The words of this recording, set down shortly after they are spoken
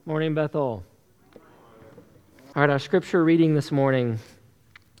Morning, Bethel. All right, our scripture reading this morning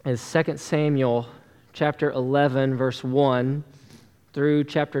is 2 Samuel chapter 11, verse 1 through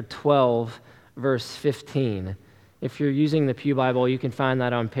chapter 12, verse 15. If you're using the Pew Bible, you can find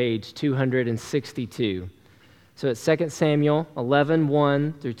that on page 262. So it's 2 Samuel 11,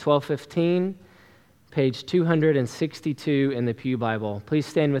 1 through 12, 15, page 262 in the Pew Bible. Please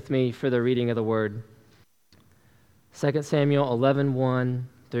stand with me for the reading of the word. 2 Samuel 11, 1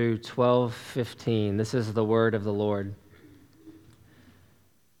 through 12:15. This is the word of the Lord.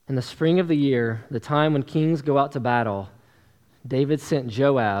 In the spring of the year, the time when kings go out to battle, David sent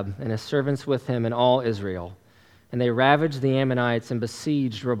Joab and his servants with him and all Israel, and they ravaged the Ammonites and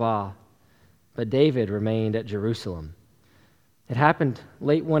besieged Rabbah. But David remained at Jerusalem. It happened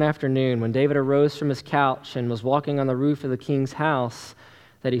late one afternoon when David arose from his couch and was walking on the roof of the king's house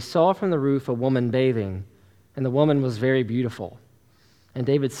that he saw from the roof a woman bathing, and the woman was very beautiful. And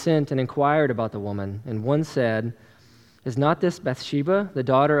David sent and inquired about the woman, and one said, "Is not this Bathsheba, the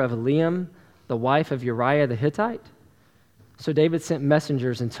daughter of Eliam, the wife of Uriah the Hittite?" So David sent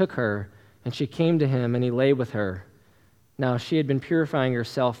messengers and took her, and she came to him, and he lay with her. Now she had been purifying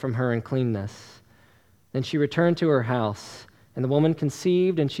herself from her uncleanness. Then she returned to her house, and the woman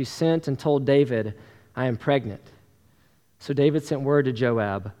conceived, and she sent and told David, "I am pregnant." So David sent word to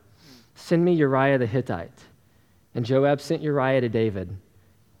Joab, "Send me Uriah the Hittite." And Joab sent Uriah to David.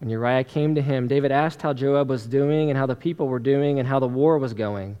 When Uriah came to him, David asked how Joab was doing and how the people were doing and how the war was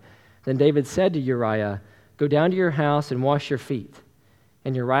going. Then David said to Uriah, "Go down to your house and wash your feet."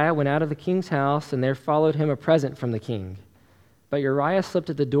 And Uriah went out of the king's house, and there followed him a present from the king. But Uriah slept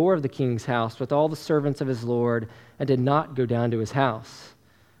at the door of the king's house with all the servants of his lord and did not go down to his house.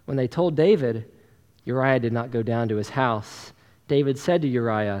 When they told David, Uriah did not go down to his house. David said to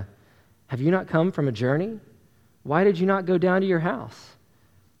Uriah, "Have you not come from a journey? Why did you not go down to your house?"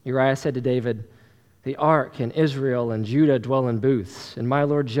 Uriah said to David, "The ark and Israel and Judah dwell in booths, and my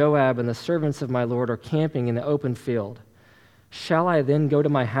lord Joab and the servants of my lord are camping in the open field. Shall I then go to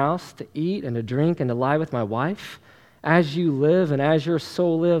my house to eat and to drink and to lie with my wife? As you live and as your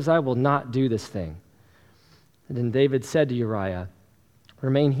soul lives, I will not do this thing." And then David said to Uriah,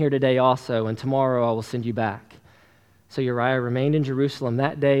 "Remain here today also, and tomorrow I will send you back." So Uriah remained in Jerusalem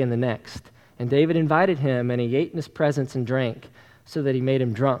that day and the next. And David invited him, and he ate in his presence and drank, so that he made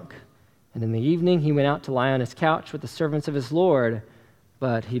him drunk. And in the evening he went out to lie on his couch with the servants of his lord,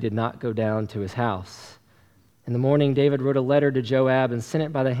 but he did not go down to his house. In the morning David wrote a letter to Joab and sent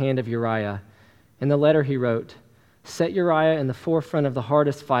it by the hand of Uriah. In the letter he wrote, "Set Uriah in the forefront of the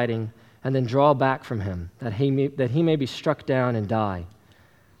hardest fighting, and then draw back from him, that he may be struck down and die."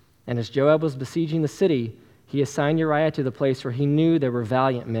 And as Joab was besieging the city, he assigned Uriah to the place where he knew there were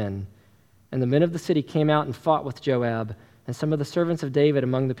valiant men. And the men of the city came out and fought with Joab, and some of the servants of David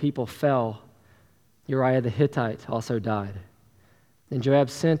among the people fell. Uriah the Hittite also died. Then Joab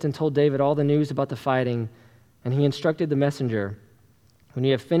sent and told David all the news about the fighting, and he instructed the messenger, "When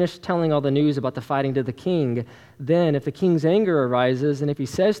you have finished telling all the news about the fighting to the king, then if the king's anger arises, and if he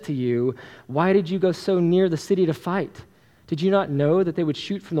says to you, 'Why did you go so near the city to fight? Did you not know that they would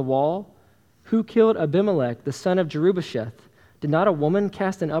shoot from the wall? Who killed Abimelech, the son of Jerubbesheth? Did not a woman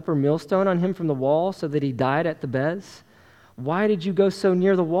cast an upper millstone on him from the wall so that he died at Thebez? Why did you go so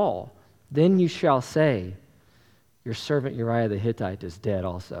near the wall? Then you shall say, your servant Uriah the Hittite is dead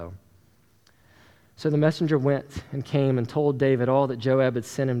also.'" So the messenger went and came and told David all that Joab had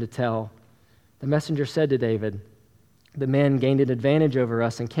sent him to tell. The messenger said to David, "The men gained an advantage over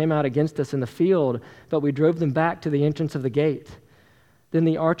us and came out against us in the field, but we drove them back to the entrance of the gate. Then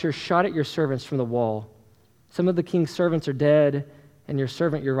the archers shot at your servants from the wall. Some of the king's servants are dead, and your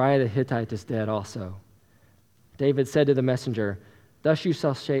servant Uriah the Hittite is dead also." David said to the messenger, Thus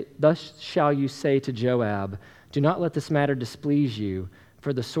shall you say to Joab, "Do not let this matter displease you,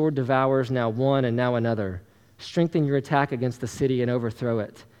 for the sword devours now one and now another. Strengthen your attack against the city and overthrow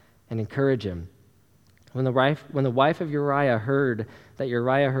it, and encourage him." When the wife of Uriah heard that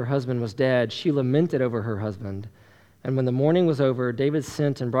Uriah her husband was dead, she lamented over her husband. And when the mourning was over, David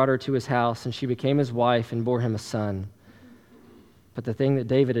sent and brought her to his house, and she became his wife and bore him a son. But the thing that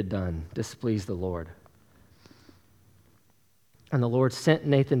David had done displeased the Lord. And the Lord sent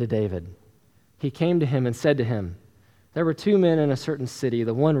Nathan to David. He came to him and said to him, "There were two men in a certain city,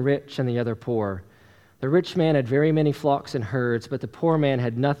 the one rich and the other poor. The rich man had very many flocks and herds, but the poor man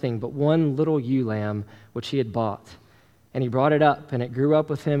had nothing but one little ewe lamb which he had bought. And he brought it up, and it grew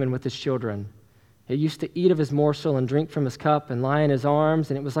up with him and with his children. It used to eat of his morsel and drink from his cup and lie in his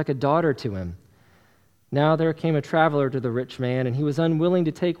arms, and it was like a daughter to him. Now there came a traveler to the rich man, and he was unwilling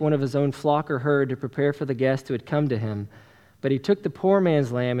to take one of his own flock or herd to prepare for the guest who had come to him, But he took the poor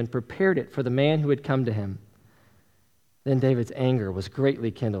man's lamb and prepared it for the man who had come to him. Then David's anger was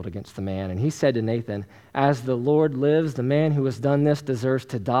greatly kindled against the man, and he said to Nathan, "As the Lord lives, the man who has done this deserves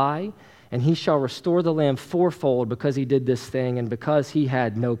to die, and he shall restore the lamb fourfold because he did this thing and because he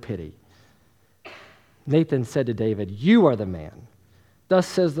had no pity." Nathan said to David, "You are the man. Thus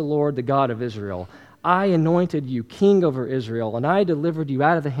says the Lord, the God of Israel, I anointed you king over Israel, and I delivered you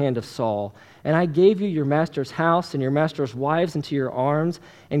out of the hand of Saul, and I gave you your master's house and your master's wives into your arms,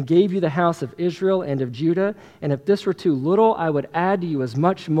 and gave you the house of Israel and of Judah. And if this were too little, I would add to you as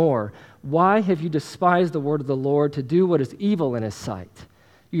much more. Why have you despised the word of the Lord to do what is evil in his sight?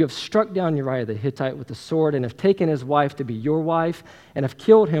 You have struck down Uriah the Hittite with the sword, and have taken his wife to be your wife, and have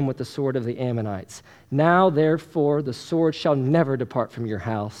killed him with the sword of the Ammonites. Now, therefore, the sword shall never depart from your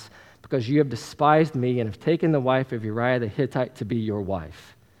house, because you have despised me and have taken the wife of Uriah the Hittite to be your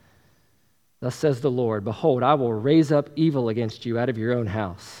wife. Thus says the Lord, behold, I will raise up evil against you out of your own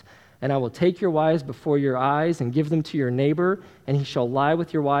house, and I will take your wives before your eyes and give them to your neighbor, and he shall lie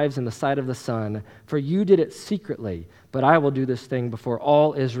with your wives in the sight of the sun. For you did it secretly, but I will do this thing before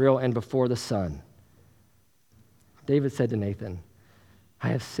all Israel and before the sun." David said to Nathan, "I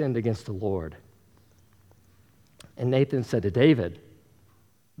have sinned against the Lord." And Nathan said to David,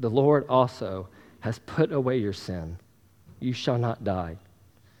 "The Lord also has put away your sin. You shall not die.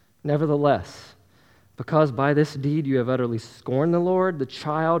 Nevertheless, because by this deed you have utterly scorned the Lord, the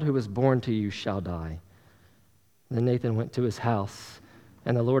child who was born to you shall die." Then Nathan went to his house,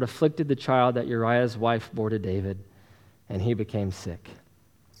 and the Lord afflicted the child that Uriah's wife bore to David, and he became sick.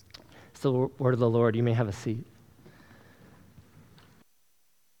 It's the word of the Lord. You may have a seat.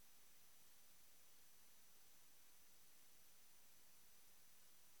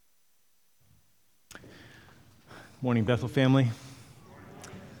 Morning, Bethel family.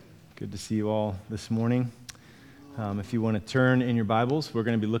 Good to see you all this morning. If you want to turn in your Bibles, we're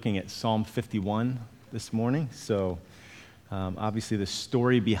going to be looking at Psalm 51 this morning. So obviously the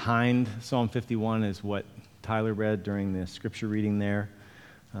story behind Psalm 51 is what Tyler read during the scripture reading there.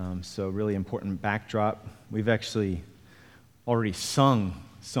 So really important backdrop. We've actually already sung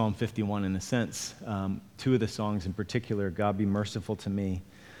Psalm 51 in a sense. Two of the songs in particular, God Be Merciful to Me,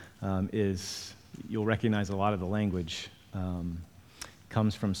 you'll recognize a lot of the language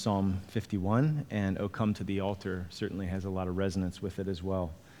comes from Psalm 51, and O Come to the Altar certainly has a lot of resonance with it as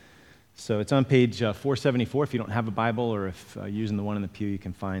well. So it's on page 474. If you don't have a Bible, or if using the one in the pew, you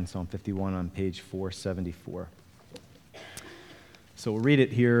can find Psalm 51 on page 474. So we'll read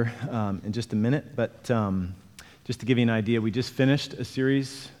it here in just a minute, but just to give you an idea, we just finished a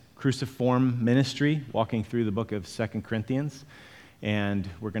series, Cruciform Ministry, walking through the book of 2 Corinthians. And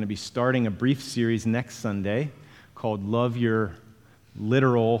we're going to be starting a brief series next Sunday called Love Your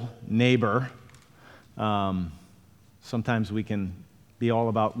Literal Neighbor. Sometimes we can be all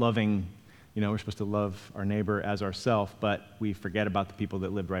about loving, we're supposed to love our neighbor as ourselves, but we forget about the people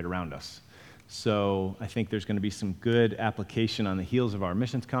that live right around us. So I think there's going to be some good application on the heels of our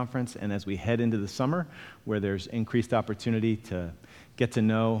missions conference, and as we head into the summer, where there's increased opportunity to get to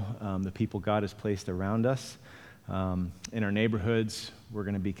know the people God has placed around us. In our neighborhoods, we're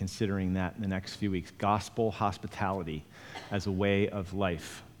going to be considering that in the next few weeks, gospel hospitality as a way of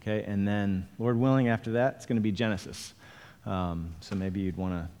life, okay? And then, Lord willing, after that, it's going to be Genesis. So maybe you'd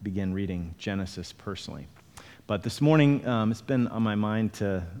want to begin reading Genesis personally. But this morning, it's been on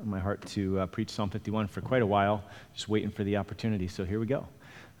my heart to preach Psalm 51 for quite a while, just waiting for the opportunity. So here we go.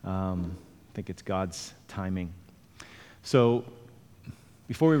 I think it's God's timing. So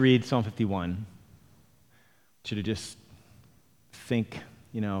before we read Psalm 51, should have just think,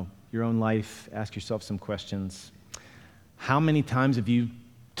 your own life, ask yourself some questions. How many times have you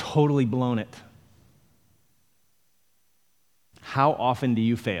totally blown it? How often do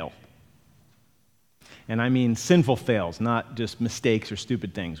you fail? And I mean sinful fails, not just mistakes or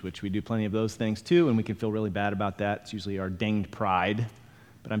stupid things, which we do plenty of those things too, and we can feel really bad about that. It's usually our dinged pride.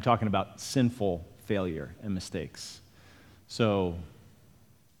 But I'm talking about sinful failure and mistakes. So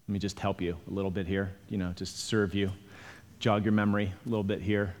let me just help you a little bit here, just serve you, jog your memory a little bit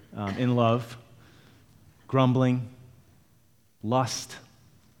here. In love, grumbling, lust,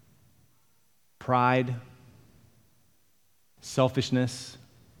 pride, selfishness,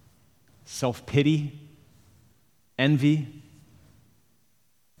 self-pity, envy,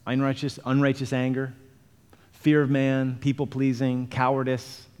 unrighteous anger, fear of man, people-pleasing,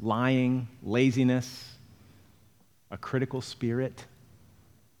 cowardice, lying, laziness, a critical spirit.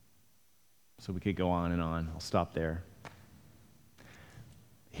 So we could go on and on. I'll stop there.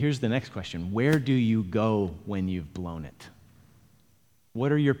 Here's the next question. Where do you go when you've blown it?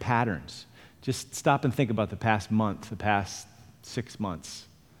 What are your patterns? Just stop and think about the past month, the past 6 months?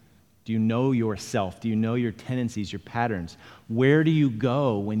 Do you know yourself? Do you know your tendencies, your patterns? Where do you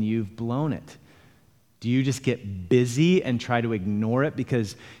go when you've blown it? Do you just get busy and try to ignore it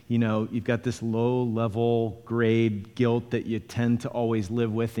because, you've got this low-level grade guilt that you tend to always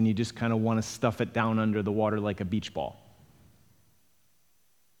live with, and you just kind of want to stuff it down under the water like a beach ball?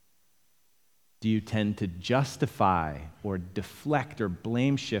 Do you tend to justify or deflect or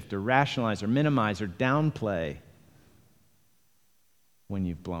blame shift or rationalize or minimize or downplay when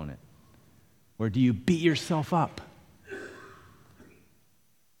you've blown it? Or do you beat yourself up?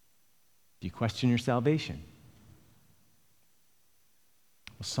 Do you question your salvation?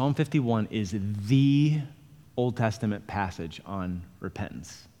 Well, Psalm 51 is the Old Testament passage on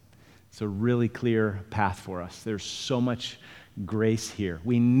repentance. It's a really clear path for us. There's so much grace here.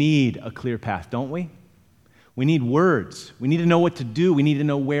 We need a clear path, don't we? We need words. We need to know what to do. We need to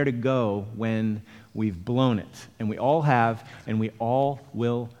know where to go when we've blown it. And we all have, and we all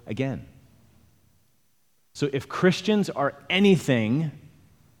will again. So if Christians are anything,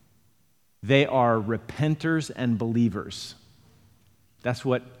 they are repenters and believers. That's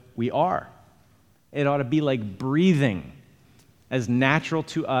what we are. It ought to be like breathing, as natural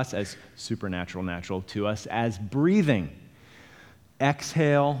to us, as supernatural natural to us, as breathing.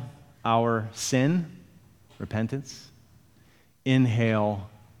 Exhale our sin, repentance. Inhale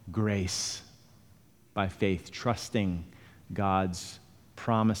grace by faith, trusting God's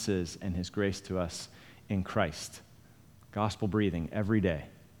promises and his grace to us in Christ. Gospel breathing every day.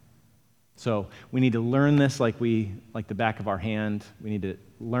 So we need to learn this like the back of our hand. We need to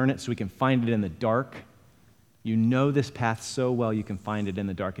learn it so we can find it in the dark. You know this path so well you can find it in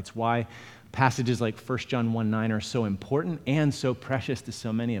the dark. It's why passages like 1 John 1:9 are so important and so precious to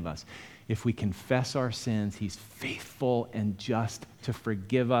so many of us. If we confess our sins, he's faithful and just to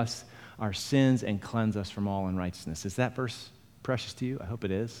forgive us our sins and cleanse us from all unrighteousness. Is that verse precious to you? I hope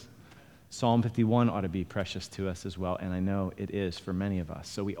it is. Psalm 51 ought to be precious to us as well, and I know it is for many of us.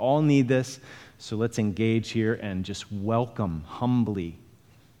 So we all need this, so let's engage here and just welcome, humbly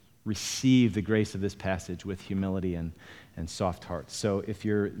receive the grace of this passage with humility and soft hearts. So if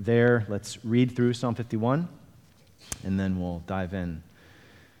you're there, let's read through Psalm 51, and then we'll dive in.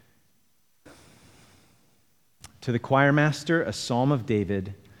 To the choir master, a psalm of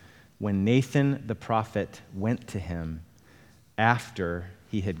David, when Nathan the prophet went to him after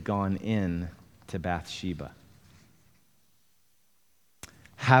he had gone in to Bathsheba.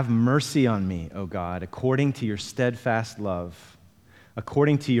 Have mercy on me, O God, according to your steadfast love.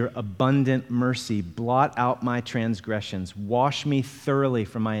 According to your abundant mercy, blot out my transgressions. Wash me thoroughly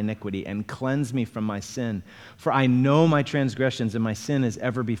from my iniquity and cleanse me from my sin. For I know my transgressions and my sin is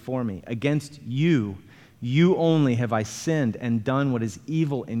ever before me. Against you, you only have I sinned and done what is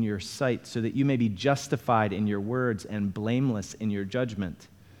evil in your sight, so that you may be justified in your words and blameless in your judgment.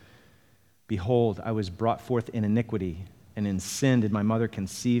 Behold, I was brought forth in iniquity, and in sin did my mother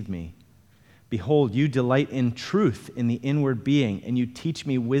conceive me. Behold, you delight in truth in the inward being, and you teach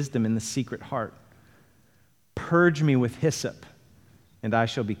me wisdom in the secret heart. Purge me with hyssop, and I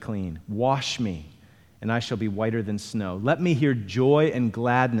shall be clean. Wash me, and I shall be whiter than snow. Let me hear joy and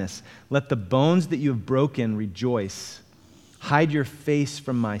gladness. Let the bones that you have broken rejoice. Hide your face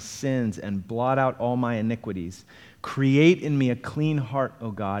from my sins and blot out all my iniquities. Create in me a clean heart,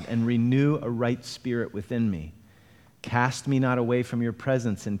 O God, and renew a right spirit within me. Cast me not away from your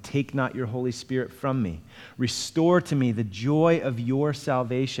presence, and take not your Holy Spirit from me. Restore to me the joy of your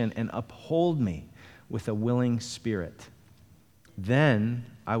salvation, and uphold me with a willing spirit. Then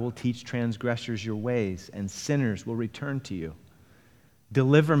I will teach transgressors your ways, and sinners will return to you.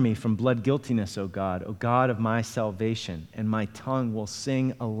 Deliver me from blood guiltiness, O God of my salvation, and my tongue will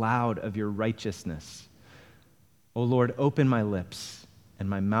sing aloud of your righteousness. O Lord, open my lips, and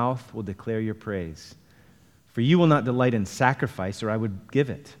my mouth will declare your praise. For you will not delight in sacrifice, or I would give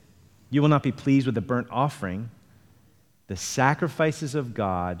it. You will not be pleased with a burnt offering. The sacrifices of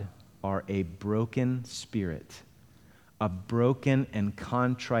God are a broken spirit, a broken and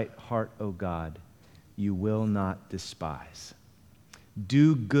contrite heart, O God, you will not despise.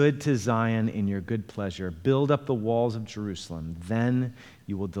 Do good to Zion in your good pleasure. Build up the walls of Jerusalem. Then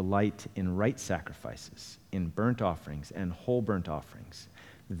you will delight in right sacrifices, in burnt offerings and whole burnt offerings.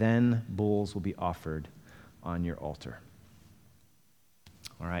 Then bulls will be offered on your altar.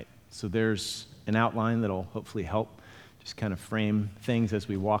 All right, so there's an outline that'll hopefully help just kind of frame things as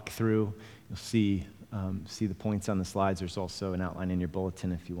we walk through. You'll see the points on the slides. There's also an outline in your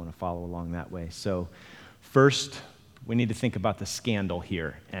bulletin if you want to follow along that way. So first, we need to think about the scandal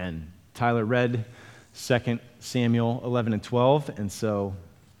here. And Tyler read 2 Samuel 11 and 12, and so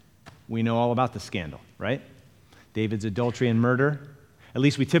we know all about the scandal, right? David's adultery and murder. At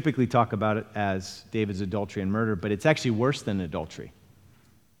least we typically talk about it as David's adultery and murder, but it's actually worse than adultery.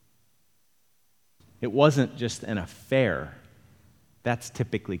 It wasn't just an affair. That's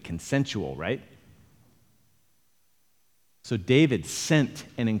typically consensual, right? So David sent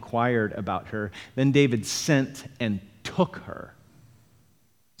and inquired about her. Then David sent and took her.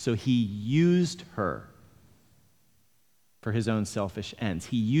 So he used her for his own selfish ends.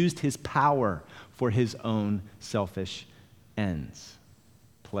 He used his power for his own selfish ends.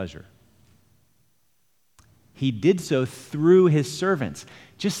 Pleasure. He did so through his servants.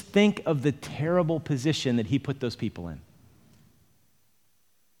 Just think of the terrible position that he put those people in.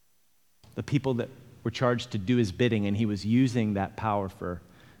 The people that were charged to do his bidding, and he was using that power for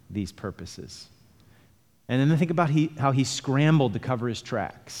these purposes. And then think about how he scrambled to cover his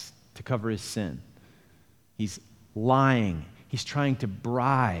tracks, to cover his sin. He's lying. He's trying to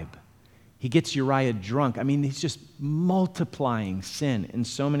bribe. He gets Uriah drunk. I mean, he's just multiplying sin in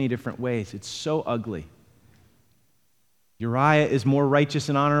so many different ways. It's so ugly. Uriah is more righteous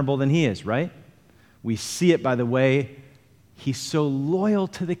and honorable than he is, right? We see it by the way he's so loyal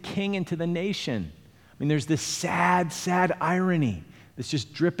to the king and to the nation. I mean, there's this sad, sad irony that's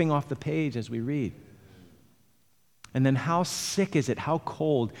just dripping off the page as we read. And then how sick is it, how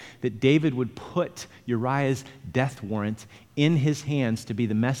cold, that David would put Uriah's death warrant in his hands to be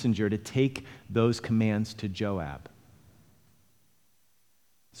the messenger to take those commands to Joab.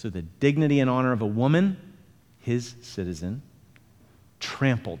 So the dignity and honor of a woman, his citizen,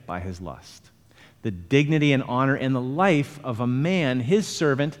 trampled by his lust. The dignity and honor and the life of a man, his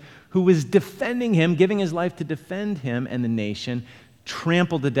servant, who was defending him, giving his life to defend him and the nation,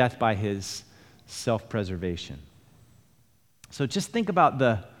 trampled to death by his self-preservation. So just think about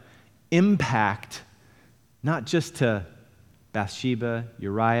the impact, not just to Bathsheba,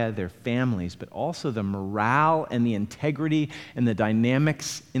 Uriah, their families, but also the morale and the integrity and the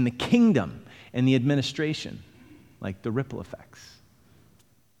dynamics in the kingdom and the administration, like the ripple effects.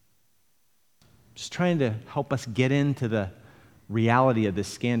 Just trying to help us get into the reality of this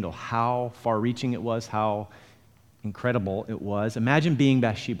scandal, how far-reaching it was, how incredible it was. Imagine being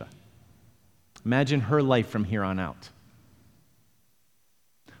Bathsheba. Imagine her life from here on out.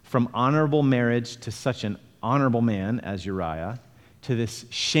 From honorable marriage to such an honorable man as Uriah, to this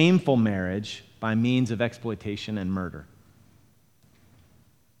shameful marriage by means of exploitation and murder.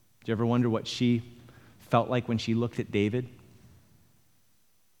 Do you ever wonder what she felt like when she looked at David?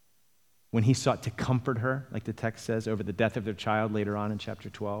 When he sought to comfort her, like the text says, over the death of their child later on in chapter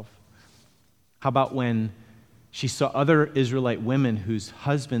 12? How about when she saw other Israelite women whose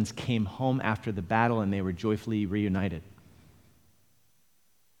husbands came home after the battle and they were joyfully reunited?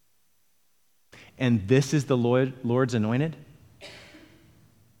 And this is the Lord's anointed?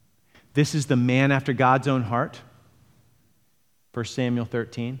 This is the man after God's own heart? 1 Samuel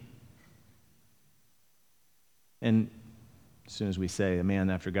 13. And as soon as we say a man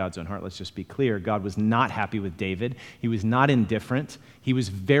after God's own heart, let's just be clear. God was not happy with David. He was not indifferent. He was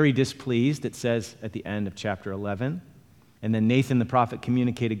very displeased, it says at the end of chapter 11. And then Nathan the prophet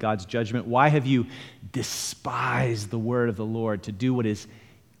communicated God's judgment. Why have you despised the word of the Lord to do what is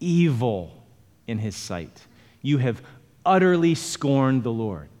evil in his sight? You have utterly scorned the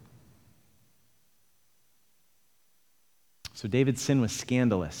Lord. So David's sin was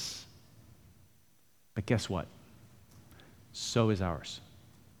scandalous. But guess what? So is ours.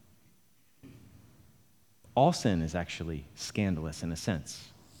 All sin is actually scandalous in a sense.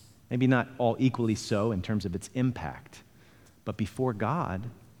 Maybe not all equally so in terms of its impact, but before God,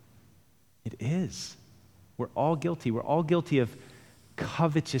 it is. We're all guilty. We're all guilty of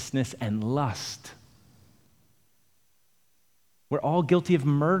covetousness and lust. We're all guilty of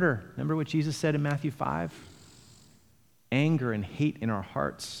murder. Remember what Jesus said in Matthew 5? Anger and hate in our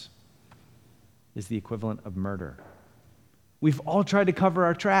hearts is the equivalent of murder. We've all tried to cover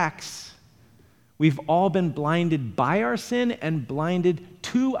our tracks. We've all been blinded by our sin and blinded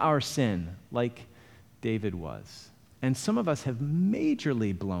to our sin, like David was. And some of us have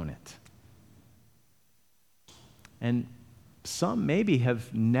majorly blown it. And some maybe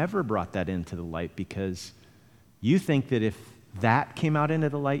have never brought that into the light because you think that if that came out into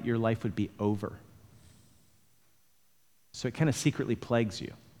the light, your life would be over. So it kind of secretly plagues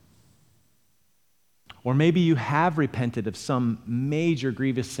you. Or maybe you have repented of some major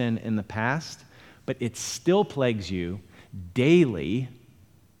grievous sin in the past, but it still plagues you daily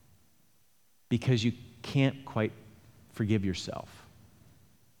because you can't quite forgive yourself.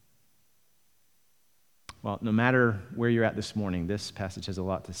 Well, no matter where you're at this morning, this passage has a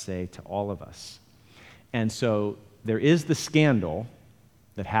lot to say to all of us. And so there is the scandal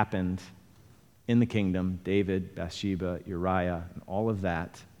that happened in the kingdom, David, Bathsheba, Uriah, and all of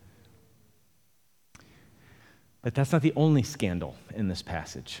that. But that's not the only scandal in this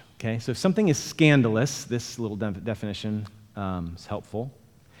passage, okay? So if something is scandalous, this little definition is helpful.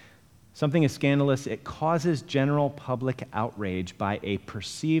 Something is scandalous, it causes general public outrage by a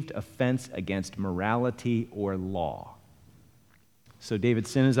perceived offense against morality or law. So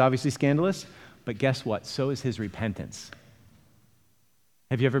David's sin is obviously scandalous, but guess what? So is his repentance.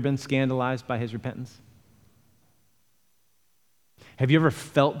 Have you ever been scandalized by his repentance? Have you ever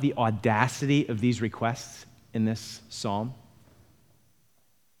felt the audacity of these requests in this psalm?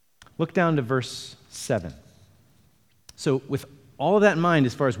 Look down to verse 7. So with all of that in mind,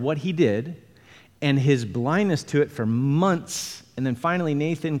 as far as what he did and his blindness to it for months, and then finally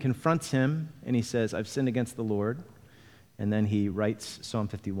Nathan confronts him and he says, I've sinned against the Lord. And then he writes Psalm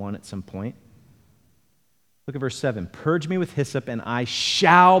 51 at some point. Look at verse 7. Purge me with hyssop and I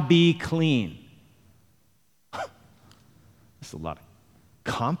shall be clean. That's a lot of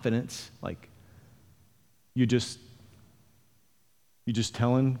confidence. Like, you just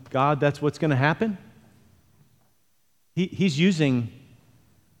telling God that's what's going to happen? He's using,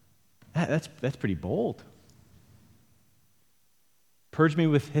 that's pretty bold. Purge me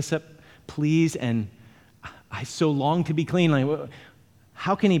with hyssop, please, and I so long to be clean. Like,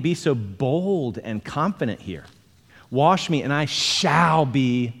 how can he be so bold and confident here? Wash me, and I shall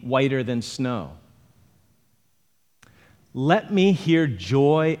be whiter than snow. Let me hear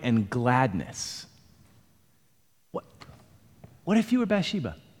joy and gladness. What if you were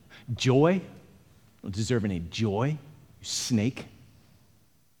Bathsheba? Joy? Don't deserve any joy, you snake.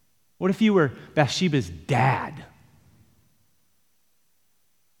 What if you were Bathsheba's dad?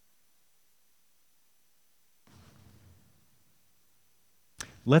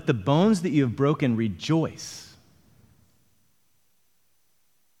 Let the bones that you have broken rejoice.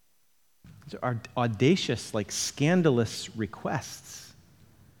 These are audacious, like scandalous requests.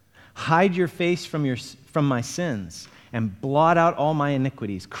 Hide your face from my sins and blot out all my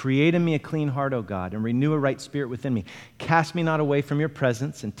iniquities. Create in me a clean heart, O God, and renew a right spirit within me. Cast me not away from your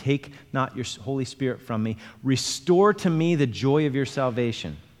presence and take not your Holy Spirit from me. Restore to me the joy of your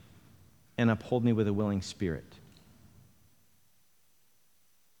salvation and uphold me with a willing spirit.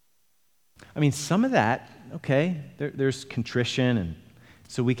 I mean, some of that, okay, there's contrition, and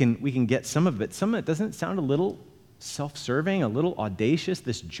so we can get some of it. Some of it doesn't sound a little self-serving, a little audacious,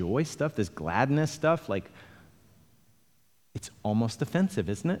 this joy stuff, this gladness stuff, like it's almost offensive,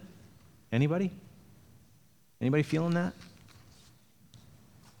 isn't it? Anybody? Anybody feeling that?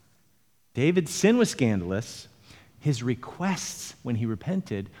 David's sin was scandalous. His requests when he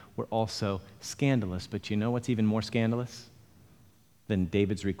repented were also scandalous. But you know what's even more scandalous than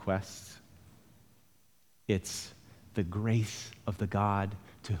David's requests? It's the grace of the God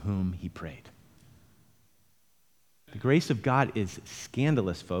to whom he prayed. The grace of God is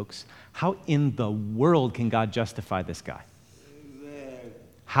scandalous, folks. How in the world can God justify this guy? Amen.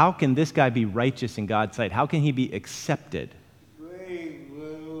 How can this guy be righteous in God's sight? How can he be accepted?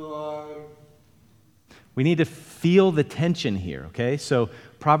 We need to feel the tension here, okay? So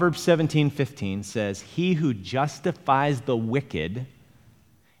Proverbs 17:15 says, "He who justifies the wicked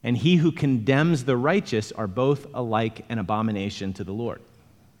and he who condemns the righteous are both alike an abomination to the Lord."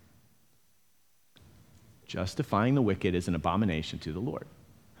 Justifying the wicked is an abomination to the Lord.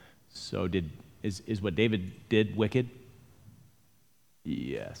 So is what David did wicked?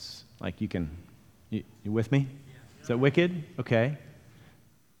 Yes. Like you with me? Is that wicked? Okay.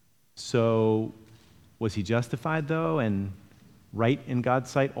 So was he justified though and right in God's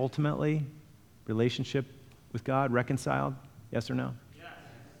sight ultimately? Relationship with God reconciled? Yes or no? Yes.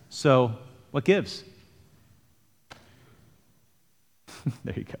 So what gives?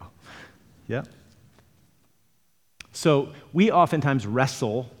 There you go. Yeah. So we oftentimes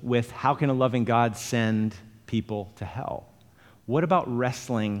wrestle with how can a loving God send people to hell? What about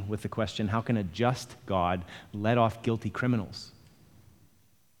wrestling with the question, how can a just God let off guilty criminals?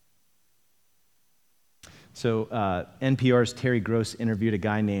 So NPR's Terry Gross interviewed a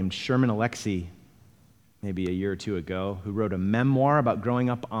guy named Sherman Alexie maybe a year or two ago who wrote a memoir about growing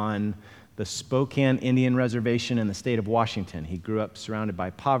up on the Spokane Indian Reservation in the state of Washington. He grew up surrounded by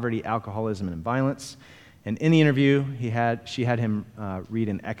poverty, alcoholism, and violence. And in the interview, she had him read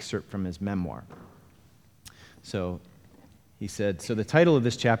an excerpt from his memoir. So he said, so the title of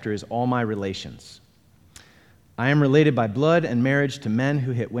this chapter is All My Relations. I am related by blood and marriage to men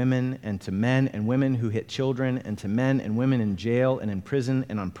who hit women, and to men and women who hit children, and to men and women in jail and in prison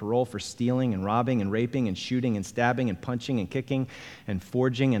and on parole for stealing and robbing and raping and shooting and stabbing and punching and kicking and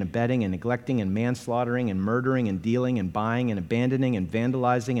forging and abetting and neglecting and manslaughtering and murdering and dealing and buying and abandoning and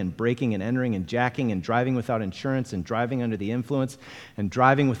vandalizing and breaking and entering and jacking and driving without insurance and driving under the influence and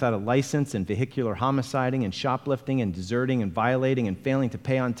driving without a license and vehicular homiciding and shoplifting and deserting and violating and failing to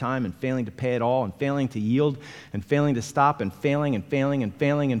pay on time and failing to pay at all and failing to yield and failing to stop and failing and failing and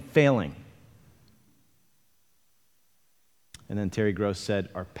failing and failing. And then Terry Gross said,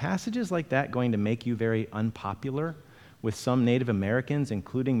 are passages like that going to make you very unpopular with some Native Americans,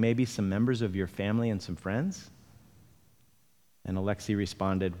 including maybe some members of your family and some friends? And Alexi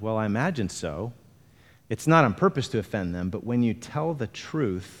responded, well, I imagine so. It's not on purpose to offend them, but when you tell the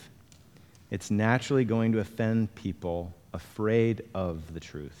truth, it's naturally going to offend people afraid of the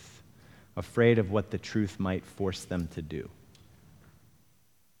truth, afraid of what the truth might force them to do.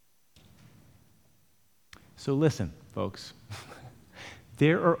 So listen, folks.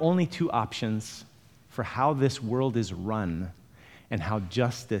 There are only two options for how this world is run and how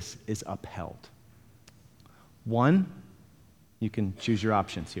justice is upheld. One, you can choose your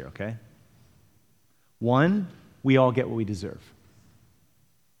options here, okay? One, we all get what we deserve.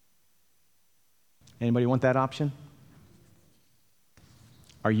 Anybody want that option?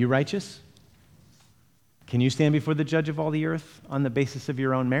 Are you righteous? Can you stand before the judge of all the earth on the basis of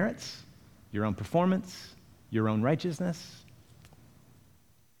your own merits, your own performance, your own righteousness?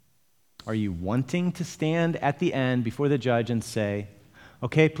 Are you wanting to stand at the end before the judge and say,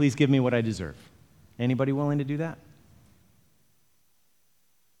 okay, please give me what I deserve? Anybody willing to do that?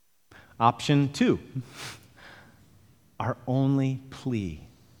 Option two, our only plea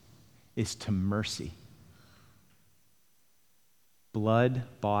is to mercy.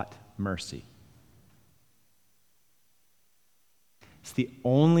 Blood-bought mercy. It's the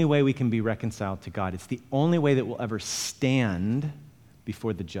only way we can be reconciled to God. It's the only way that we'll ever stand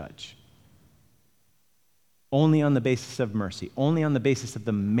before the judge. Only on the basis of mercy, only on the basis of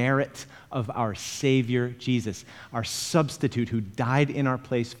the merit of our Savior Jesus, our substitute who died in our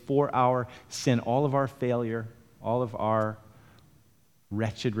place for our sin, all of our failure, all of our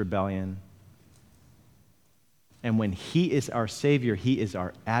wretched rebellion. And when He is our Savior, He is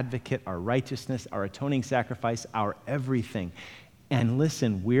our advocate, our righteousness, our atoning sacrifice, our everything. And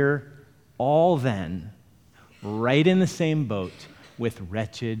listen, we're all then right in the same boat with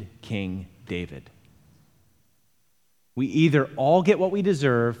wretched King David. We either all get what we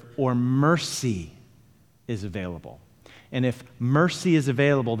deserve or mercy is available. And if mercy is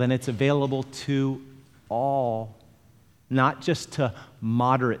available, then it's available to all, not just to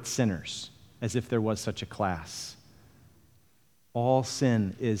moderate sinners, as if there was such a class. All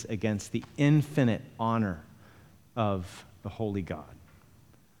sin is against the infinite honor of the holy God.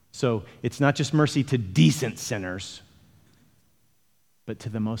 So it's not just mercy to decent sinners, but to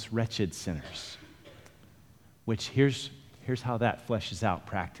the most wretched sinners. Which here's how that fleshes out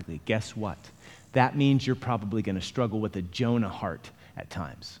practically. Guess what? That means you're probably going to struggle with a Jonah heart at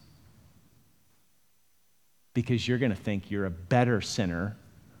times. Because you're going to think you're a better sinner,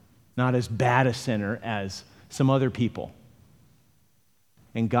 not as bad a sinner as some other people.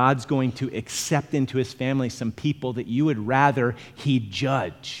 And God's going to accept into His family some people that you would rather He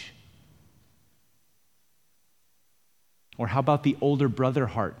judge. Or how about the older brother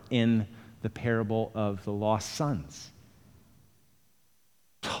heart in the parable of the lost sons?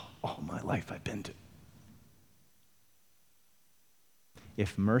 All my life I've been to.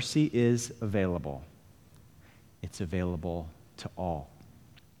 If mercy is available, it's available to all.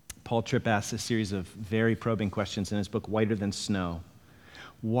 Paul Tripp asks a series of very probing questions in his book, Whiter Than Snow.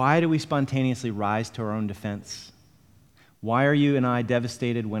 Why do we spontaneously rise to our own defense? Why are you and I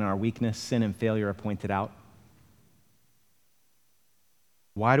devastated when our weakness, sin, and failure are pointed out?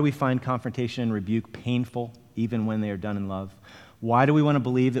 Why do we find confrontation and rebuke painful even when they are done in love? Why do we want to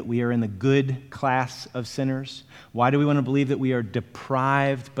believe that we are in the good class of sinners? Why do we want to believe that we are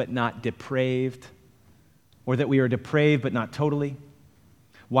deprived but not depraved? Or that we are depraved but not totally?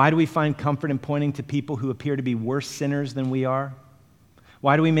 Why do we find comfort in pointing to people who appear to be worse sinners than we are?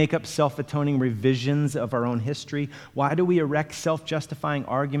 Why do we make up self-atoning revisions of our own history? Why do we erect self-justifying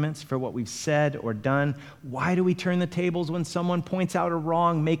arguments for what we've said or done? Why do we turn the tables when someone points out a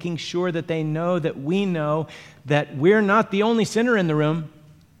wrong, making sure that they know that we know that we're not the only sinner in the room?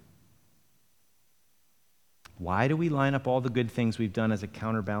 Why do we line up all the good things we've done as a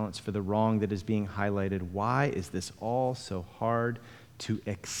counterbalance for the wrong that is being highlighted? Why is this all so hard to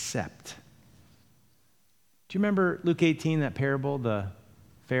accept? Do you remember Luke 18, that parable, the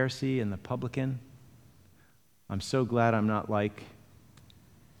Pharisee and the publican? I'm so glad I'm not like.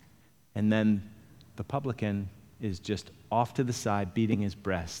 And then the publican is just off to the side, beating his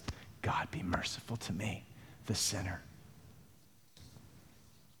breast. God, be merciful to me, the sinner.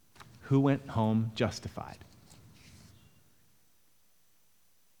 Who went home justified?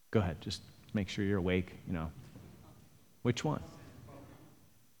 Go ahead, just make sure you're awake, Which one?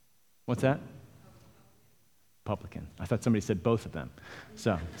 What's that? Publican. I thought somebody said both of them.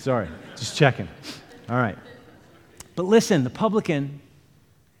 So, sorry, just checking. All right. But listen, the publican,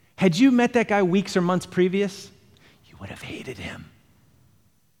 had you met that guy weeks or months previous, you would have hated him.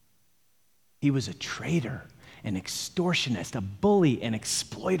 He was a traitor, an extortionist, a bully, an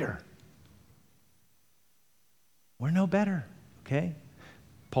exploiter. We're no better, okay?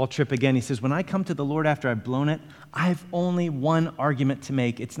 Paul Tripp again, he says, when I come to the Lord after I've blown it, I have only one argument to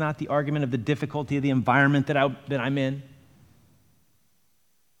make. It's not the argument of the difficulty of the environment that I'm in.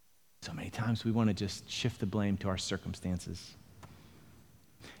 So many times we want to just shift the blame to our circumstances.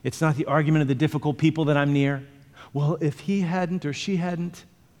 It's not the argument of the difficult people that I'm near. Well, if he hadn't or she hadn't.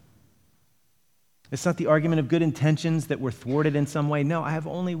 It's not the argument of good intentions that were thwarted in some way. No, I have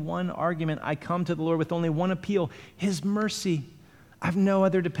only one argument. I come to the Lord with only one appeal, his mercy. I have no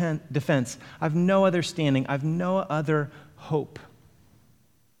other defense. I have no other standing. I have no other hope.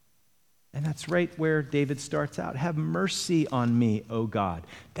 And that's right where David starts out. Have mercy on me, O God.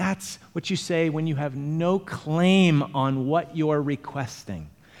 That's what you say when you have no claim on what you're requesting.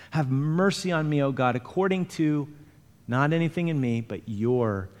 Have mercy on me, O God, according to not anything in me, but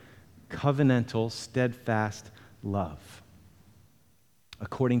your covenantal, steadfast love.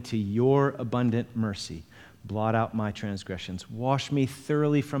 According to your abundant mercy. Blot out my transgressions. Wash me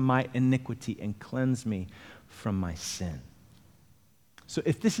thoroughly from my iniquity and cleanse me from my sin. So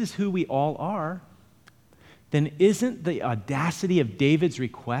if this is who we all are, then isn't the audacity of David's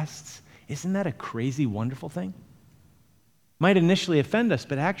requests, isn't that a crazy, wonderful thing? Might initially offend us,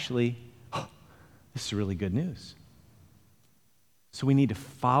 but actually, this is really good news. So we need to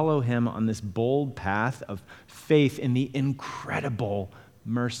follow him on this bold path of faith in the incredible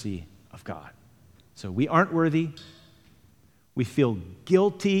mercy of God. So we aren't worthy. We feel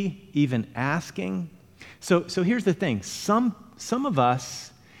guilty even asking. So here's the thing. Some of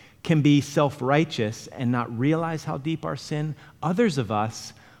us can be self-righteous and not realize how deep our sin. Others of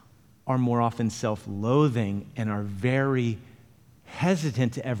us are more often self-loathing and are very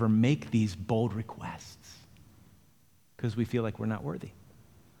hesitant to ever make these bold requests because we feel like we're not worthy.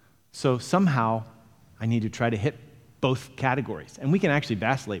 So somehow I need to try to hit both categories. And we can actually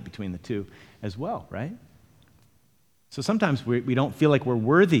vacillate between the two as well, right? So sometimes we don't feel like we're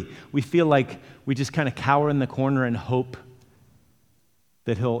worthy. We feel like we just kind of cower in the corner and hope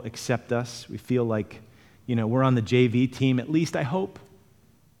that he'll accept us. We feel like, we're on the JV team, at least I hope.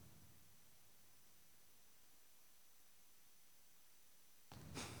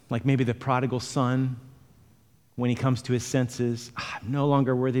 Like maybe the prodigal son, when he comes to his senses, I'm no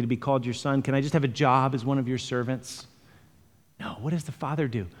longer worthy to be called your son. Can I just have a job as one of your servants? No, what does the father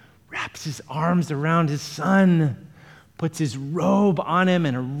do? Wraps his arms around his son, puts his robe on him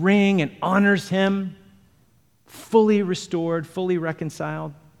and a ring and honors him, fully restored, fully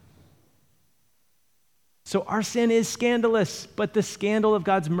reconciled. So our sin is scandalous, but the scandal of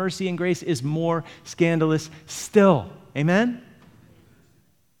God's mercy and grace is more scandalous still. Amen?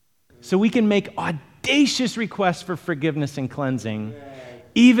 So we can make audacious requests for forgiveness and cleansing.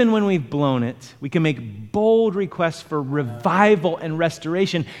 Even when we've blown it, we can make bold requests for revival and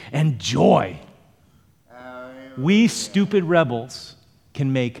restoration and joy. We stupid rebels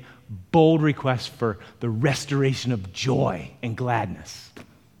can make bold requests for the restoration of joy and gladness.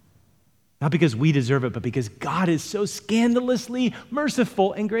 Not because we deserve it, but because God is so scandalously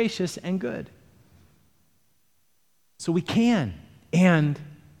merciful and gracious and good. So we can, and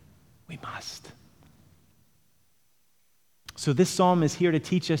we must. So this psalm is here to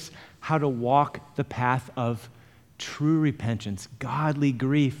teach us how to walk the path of true repentance, godly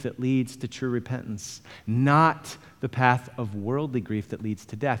grief that leads to true repentance, not the path of worldly grief that leads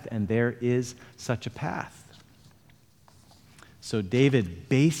to death. And there is such a path. So David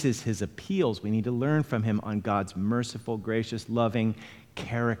bases his appeals, we need to learn from him, on God's merciful, gracious, loving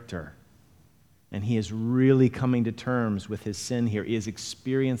character. And he is really coming to terms with his sin here. He is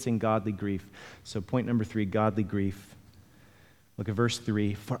experiencing godly grief. So point number 3, godly grief. Look at verse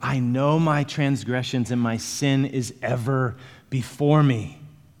 3. For I know my transgressions and my sin is ever before me.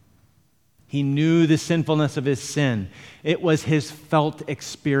 He knew the sinfulness of his sin. It was his felt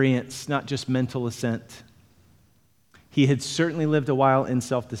experience, not just mental assent. He had certainly lived a while in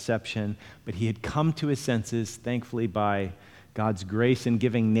self-deception, but he had come to his senses, thankfully, by God's grace in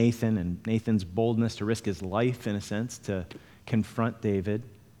giving Nathan and Nathan's boldness to risk his life, in a sense, to confront David.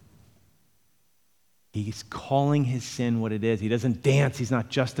 He's calling his sin what it is. He doesn't dance. He's not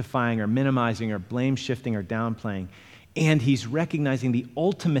justifying or minimizing or blame shifting or downplaying. And he's recognizing the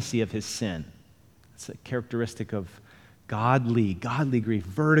ultimacy of his sin. It's a characteristic of godly grief,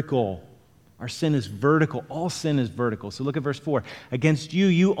 vertical. Our sin is vertical. All sin is vertical. So look at verse 4. Against you,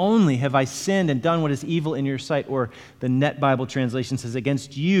 you only have I sinned and done what is evil in your sight. Or the Net Bible translation says,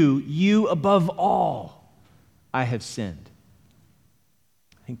 against you, you above all, I have sinned.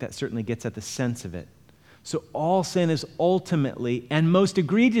 I think that certainly gets at the sense of it. So all sin is ultimately and most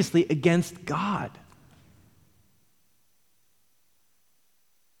egregiously against God.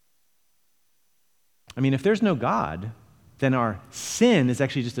 I mean, if there's no God, then our sin is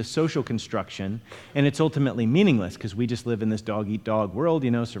actually just a social construction, and it's ultimately meaningless because we just live in this dog-eat-dog world,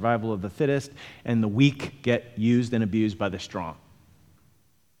 survival of the fittest, and the weak get used and abused by the strong.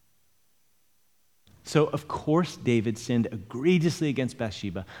 So, of course, David sinned egregiously against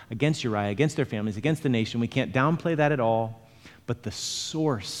Bathsheba, against Uriah, against their families, against the nation. We can't downplay that at all, but the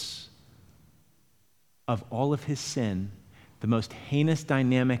source of all of his sin, the most heinous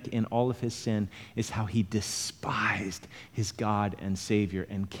dynamic in all of his sin, is how he despised his God and Savior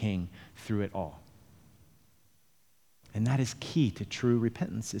and King through it all. And that is key to true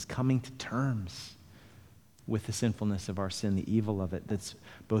repentance, is coming to terms with the sinfulness of our sin, the evil of it, that's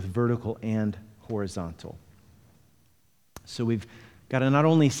both vertical and horizontal. So we've got to not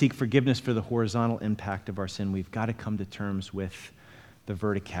only seek forgiveness for the horizontal impact of our sin, we've got to come to terms with the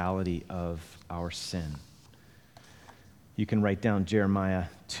verticality of our sin. You can write down Jeremiah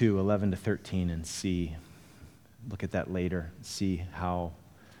 2:11-13 and look at that later, see how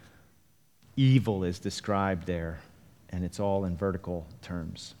evil is described there, and it's all in vertical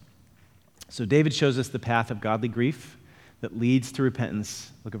terms. So David shows us the path of godly grief that leads to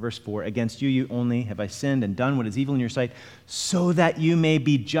repentance. Look at verse 4. Against you, you only have I sinned and done what is evil in your sight, so that you may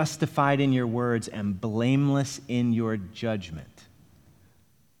be justified in your words and blameless in your judgment.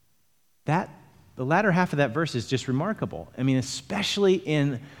 The latter half of that verse is just remarkable. I mean, especially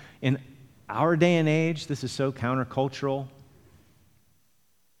in our day and age, this is so countercultural.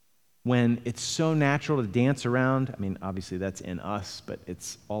 When it's so natural to dance around, I mean, obviously that's in us, but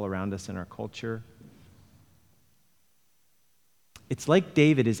it's all around us in our culture. It's like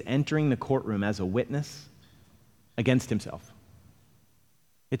David is entering the courtroom as a witness against himself.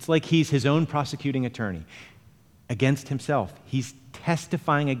 It's like he's his own prosecuting attorney against himself. He's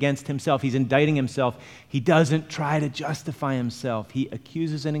testifying against himself. He's indicting himself. He doesn't try to justify himself. He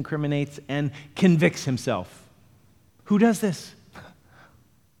accuses and incriminates and convicts himself. Who does this?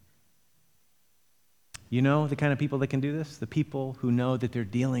 You know the kind of people that can do this? The people who know that they're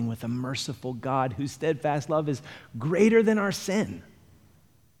dealing with a merciful God whose steadfast love is greater than our sin.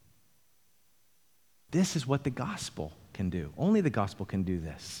 This is what the gospel can do. Only the gospel can do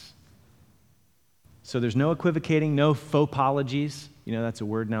this. So there's no equivocating, no faux apologies. You know, that's a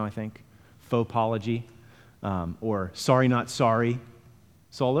word now, I think. Faux apology, or sorry, not sorry.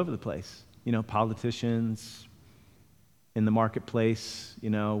 It's all over the place. You know, politicians in the marketplace,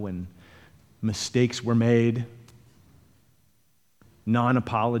 when mistakes were made,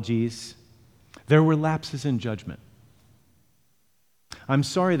 non-apologies. There were lapses in judgment. I'm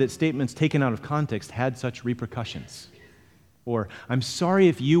sorry that statements taken out of context had such repercussions. Or, I'm sorry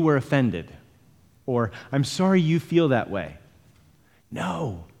if you were offended. Or, I'm sorry you feel that way.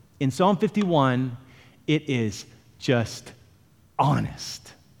 No. In Psalm 51, it is just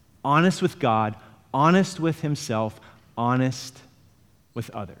honest. Honest with God, honest with himself, honest with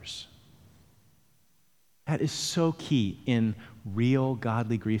others. That is so key in real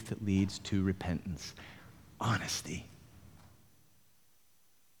godly grief that leads to repentance. Honesty.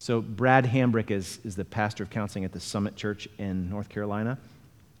 So Brad Hambrick is the pastor of counseling at the Summit Church in North Carolina.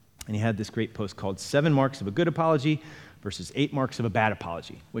 And he had this great post called 7 Marks of a Good Apology versus 8 Marks of a Bad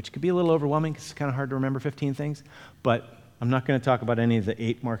Apology, which could be a little overwhelming because it's kind of hard to remember 15 things. But I'm not going to talk about any of the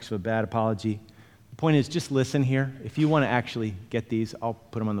 8 marks of a bad apology. The point is, just listen here. If you want to actually get these, I'll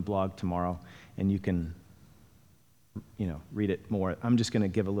put them on the blog tomorrow, and you can read it more. I'm just going to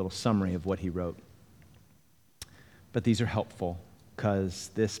give a little summary of what he wrote. But these are helpful because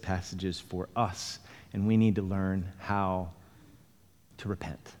this passage is for us, and we need to learn how to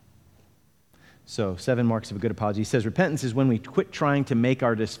repent. So, 7 marks of a good apology. He says, repentance is when we quit trying to make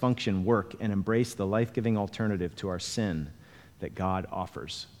our dysfunction work and embrace the life-giving alternative to our sin that God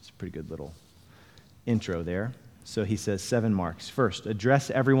offers. It's a pretty good little intro there. So he says 7 marks. First, address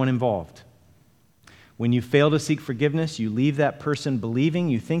everyone involved. When you fail to seek forgiveness, you leave that person believing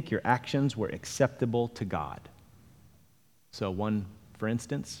you think your actions were acceptable to God. So one, for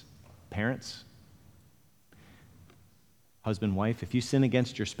instance, parents, husband, wife, if you sin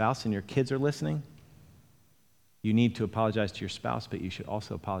against your spouse and your kids are listening, you need to apologize to your spouse, but you should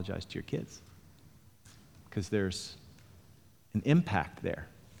also apologize to your kids because there's an impact there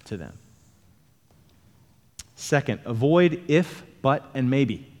to them. Second, avoid if, but, and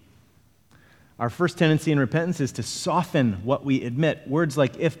maybe. Our first tendency in repentance is to soften what we admit. Words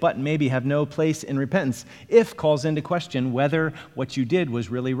like if, but, and maybe have no place in repentance. If calls into question whether what you did was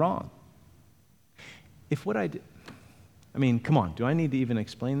really wrong. If what I did, come on, do I need to even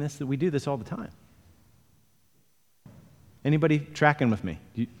explain this? That we do this all the time. Anybody tracking with me?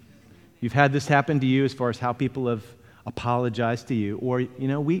 You've had this happen to you as far as how people have apologized to you, or,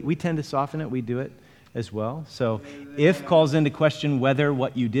 we tend to soften it, we do it as well. So if calls into question whether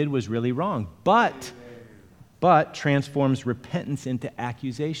what you did was really wrong, but transforms repentance into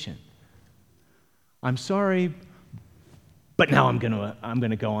accusation. I'm sorry, but now I'm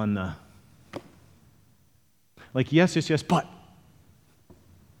gonna go on the yes, but.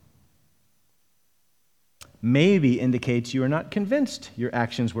 Maybe indicates you are not convinced your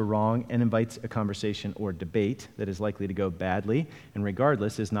actions were wrong and invites a conversation or debate that is likely to go badly, and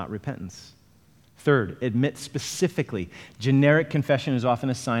regardless is not repentance. Third, admit specifically. Generic confession is often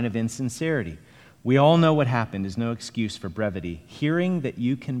a sign of insincerity. We all know what happened is no excuse for brevity. Hearing that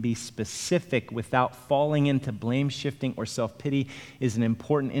you can be specific without falling into blame shifting or self-pity is an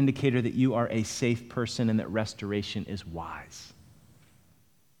important indicator that you are a safe person and that restoration is wise.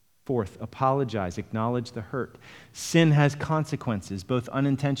 Fourth, apologize, acknowledge the hurt. Sin has consequences, both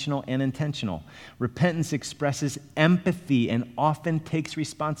unintentional and intentional. Repentance expresses empathy and often takes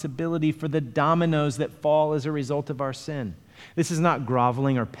responsibility for the dominoes that fall as a result of our sin. This is not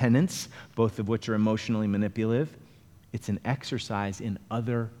groveling or penance, both of which are emotionally manipulative. It's an exercise in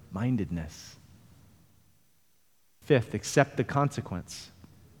other-mindedness. Fifth, accept the consequence.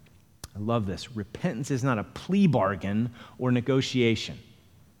 I love this. Repentance is not a plea bargain or negotiation.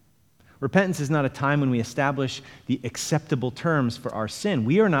 Repentance is not a time when we establish the acceptable terms for our sin.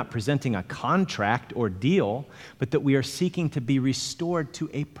 We are not presenting a contract or deal, but that we are seeking to be restored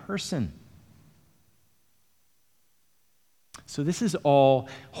to a person. So this is all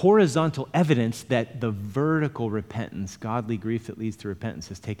horizontal evidence that the vertical repentance, godly grief that leads to repentance,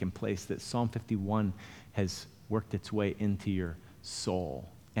 has taken place, that Psalm 51 has worked its way into your soul,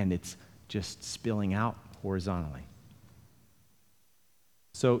 and it's just spilling out horizontally.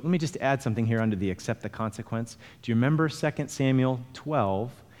 So let me just add something here under the accept the consequence. Do you remember 2 Samuel 12?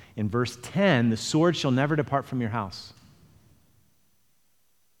 In verse 10, the sword shall never depart from your house.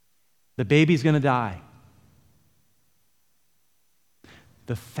 The baby's going to die.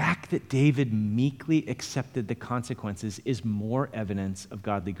 The fact that David meekly accepted the consequences is more evidence of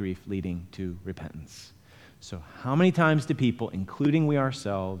godly grief leading to repentance. So how many times do people, including we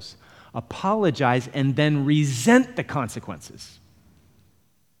ourselves, apologize and then resent the consequences?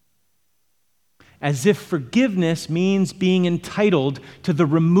 As if forgiveness means being entitled to the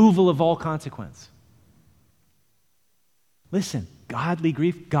removal of all consequence. Listen, godly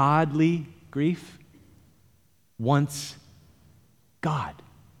grief wants God.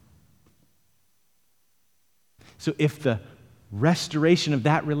 So if the restoration of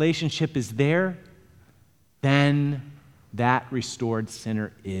that relationship is there, then that restored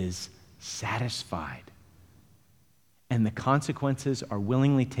sinner is satisfied. And the consequences are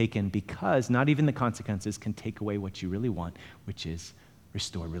willingly taken because not even the consequences can take away what you really want, which is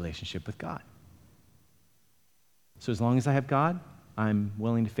restored relationship with God. So as long as I have God, I'm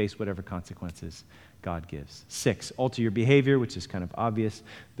willing to face whatever consequences God gives. 6, alter your behavior, which is kind of obvious.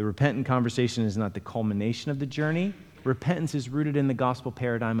 The repentant conversation is not the culmination of the journey. Repentance is rooted in the gospel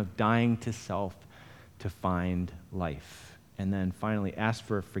paradigm of dying to self to find life. And then finally, ask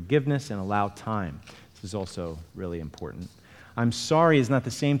for forgiveness and allow time. This is also really important. I'm sorry is not the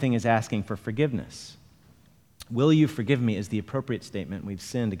same thing as asking for forgiveness. Will you forgive me is the appropriate statement. We've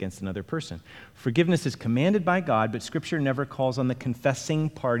sinned against another person. Forgiveness is commanded by God, but Scripture never calls on the confessing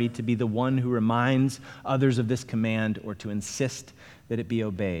party to be the one who reminds others of this command or to insist that it be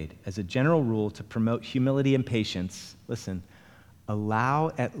obeyed. As a general rule, to promote humility and patience, listen,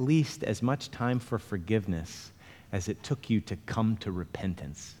 allow at least as much time for forgiveness as it took you to come to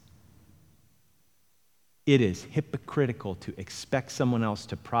repentance. It is hypocritical to expect someone else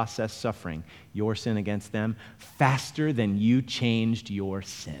to process suffering, your sin against them, faster than you changed your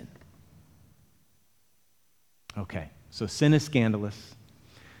sin. Okay, so sin is scandalous.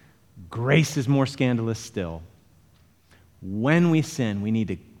 Grace is more scandalous still. When we sin, we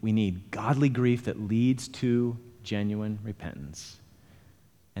need godly grief that leads to genuine repentance.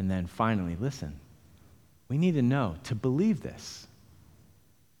 And then finally, listen, We need to know, to believe this,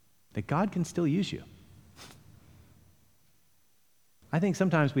 that God can still use you. I think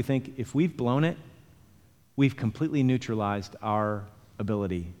sometimes we think if we've blown it, we've completely neutralized our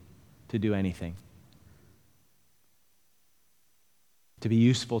ability to do anything, to be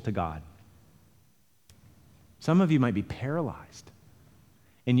useful to God. Some of you might be paralyzed,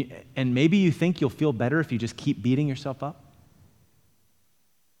 and maybe you think you'll feel better if you just keep beating yourself up.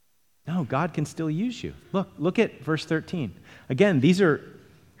 No, God can still use you. Look at verse 13. Again, these are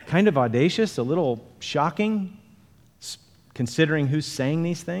kind of audacious, a little shocking, considering who's saying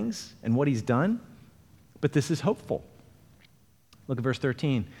these things and what he's done, but this is hopeful. Look at verse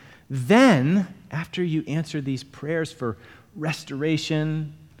 13. Then, after you answer these prayers for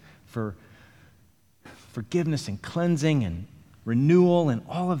restoration, for forgiveness and cleansing and renewal and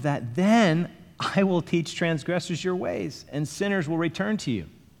all of that, then I will teach transgressors your ways, and sinners will return to you.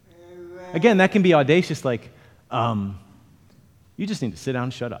 Again, that can be audacious, like, you just need to sit down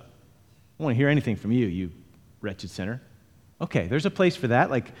and shut up. I don't want to hear anything from you, you wretched sinner. Okay, there's a place for that.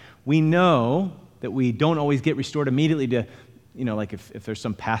 Like, we know that we don't always get restored immediately to, like if there's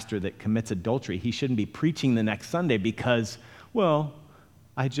some pastor that commits adultery, he shouldn't be preaching the next Sunday because, well,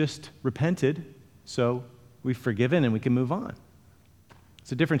 I just repented, so we've forgiven and we can move on.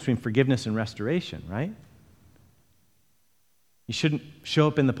 It's a difference between forgiveness and restoration, right? You shouldn't show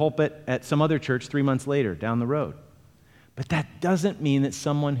up in the pulpit at some other church 3 months later down the road. But that doesn't mean that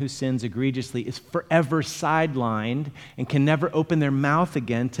someone who sins egregiously is forever sidelined and can never open their mouth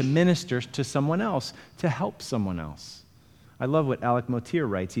again to minister to someone else, to help someone else. I love what Alec Motyer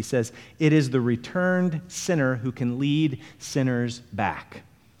writes. He says, it is the returned sinner who can lead sinners back.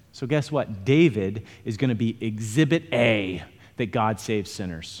 So guess what? David is going to be exhibit A that God saves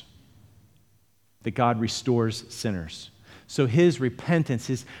sinners, that God restores sinners. So his repentance,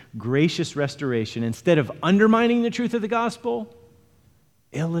 his gracious restoration, instead of undermining the truth of the gospel,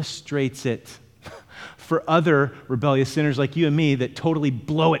 illustrates it for other rebellious sinners like you and me that totally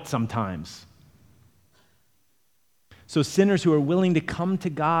blow it sometimes. So sinners who are willing to come to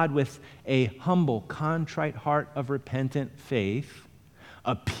God with a humble, contrite heart of repentant faith,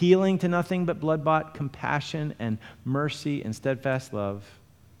 appealing to nothing but blood-bought compassion and mercy and steadfast love,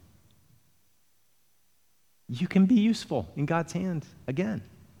 you can be useful in God's hand again.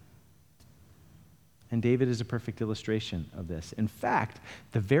 And David is a perfect illustration of this. In fact,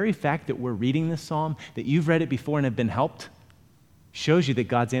 the very fact that we're reading this psalm, that you've read it before and have been helped, shows you that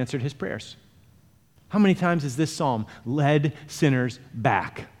God's answered his prayers. How many times has this psalm led sinners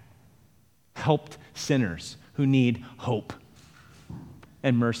back, helped sinners who need hope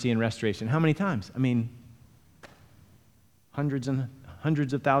and mercy and restoration? How many times? I mean, hundreds and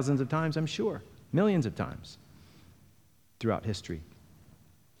hundreds of thousands of times, I'm sure. Millions of times throughout history.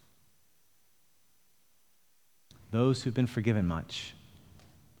 Those who've been forgiven much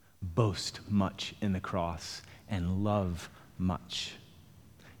boast much in the cross and love much.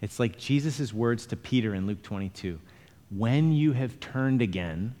 It's like Jesus' words to Peter in Luke 22. When you have turned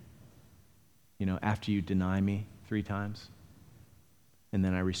again, after you deny me 3 times, and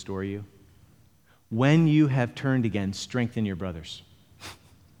then I restore you. When you have turned again, strengthen your brothers.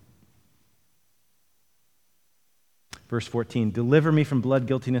 Verse 14, deliver me from blood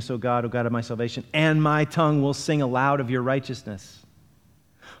guiltiness, O God of my salvation, and my tongue will sing aloud of your righteousness.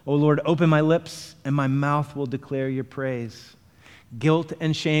 O Lord, open my lips, and my mouth will declare your praise. Guilt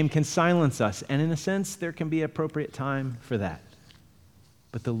and shame can silence us, and in a sense, there can be appropriate time for that.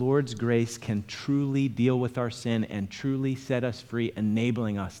 But the Lord's grace can truly deal with our sin and truly set us free,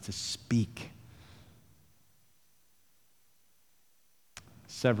 enabling us to speak.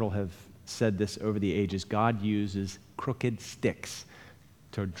 Several have said this over the ages. God uses crooked sticks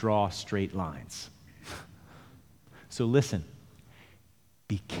to draw straight lines. So listen,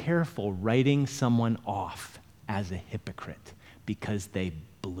 be careful writing someone off as a hypocrite because they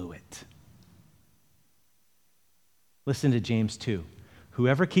blew it. Listen to James 2.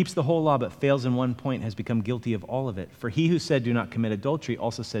 Whoever keeps the whole law but fails in one point has become guilty of all of it. For he who said, do not commit adultery,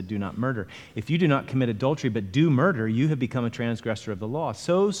 also said, do not murder. If you do not commit adultery but do murder, you have become a transgressor of the law.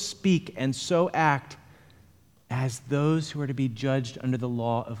 So speak and so act as those who are to be judged under the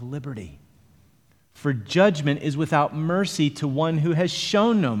law of liberty. For judgment is without mercy to one who has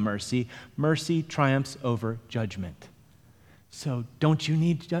shown no mercy. Mercy triumphs over judgment. So don't you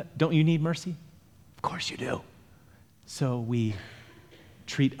need mercy? Of course you do. So we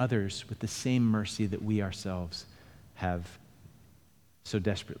treat others with the same mercy that we ourselves have so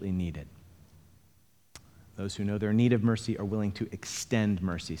desperately needed. Those who know their need of mercy are willing to extend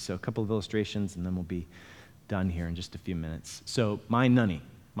mercy. So a couple of illustrations, and then we'll be done here in just a few minutes. So my nunny,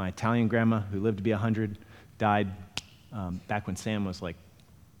 my Italian grandma who lived to be 100, died back when Sam was like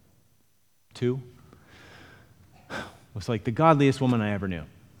 2. Was like the godliest woman I ever knew.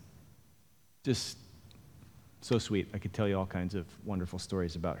 Just so sweet. I could tell you all kinds of wonderful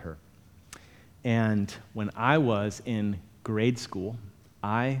stories about her. And when I was in grade school,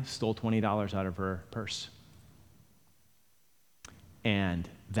 I stole $20 out of her purse. And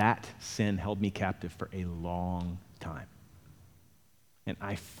that sin held me captive for a long time. And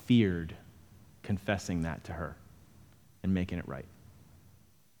I feared confessing that to her and making it right.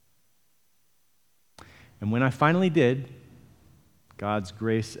 And when I finally did, God's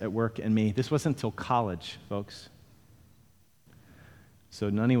grace at work in me, this wasn't until college, folks. So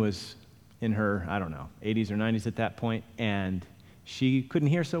Nunny was in her, 80s or 90s at that point, and she couldn't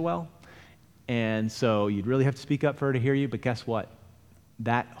hear so well. And so you'd really have to speak up for her to hear you, but guess what?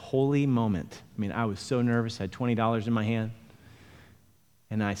 That holy moment, I was so nervous, I had $20 in my hand,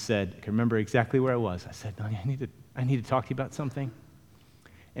 and I said, I can remember exactly where I was. I said, Nunny, I need to talk to you about something.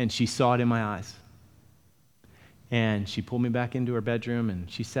 And she saw it in my eyes. And she pulled me back into her bedroom,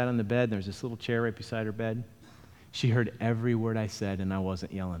 and she sat on the bed, and there was this little chair right beside her bed. She heard every word I said, and I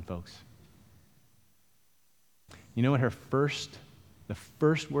wasn't yelling, folks. You know what the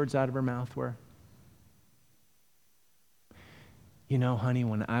first words out of her mouth were? You know, honey,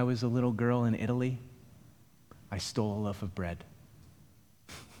 when I was a little girl in Italy, I stole a loaf of bread.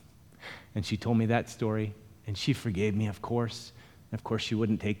 And she told me that story, and she forgave me, of course. And of course, she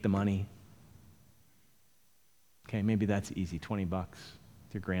wouldn't take the money. Okay, maybe that's easy, $20 with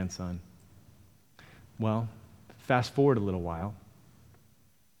your grandson. Well, fast forward a little while,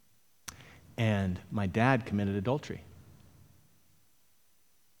 and my dad committed adultery.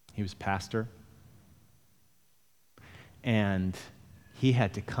 He was pastor, and he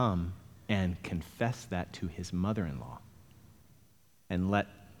had to come and confess that to his mother-in-law and let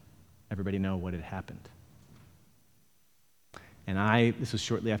everybody know what had happened. And this was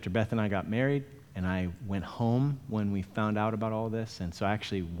shortly after Beth and I got married, and I went home when we found out about all this, and so I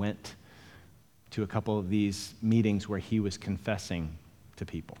actually went to a couple of these meetings where he was confessing to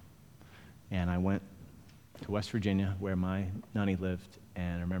people. And I went to West Virginia, where my Nunny lived,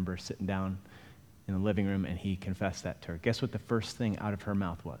 and I remember sitting down in the living room, and he confessed that to her. Guess what the first thing out of her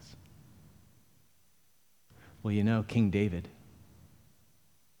mouth was? Well, King David.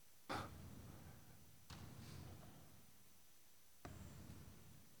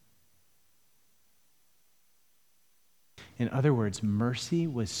 In other words, mercy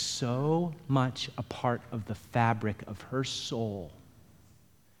was so much a part of the fabric of her soul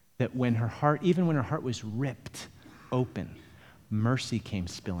that even when her heart was ripped open, mercy came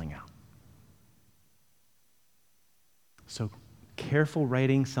spilling out. So careful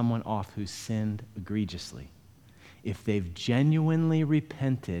writing someone off who sinned egregiously. If they've genuinely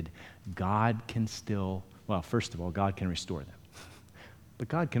repented, God can still, first of all, God can restore them. But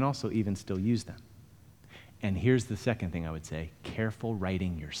God can also even still use them. And here's the second thing I would say, careful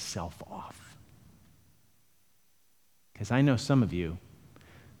writing yourself off. Because I know some of you,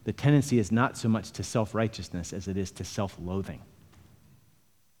 the tendency is not so much to self-righteousness as it is to self-loathing.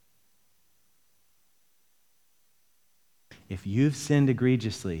 If you've sinned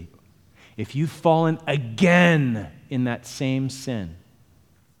egregiously, if you've fallen again in that same sin,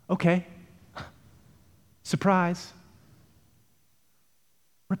 okay, surprise,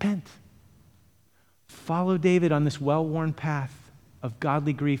 repent. Follow David on this well-worn path of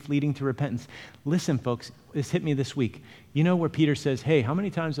godly grief leading to repentance. Listen, folks, this hit me this week. You know where Peter says, hey, how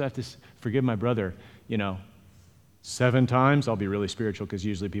many times do I have to forgive my brother? 7 times? I'll be really spiritual, because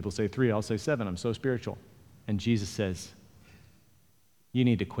usually people say 3. I'll say 7. I'm so spiritual. And Jesus says, you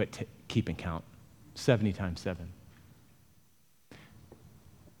need to quit keeping count. 70 times 7.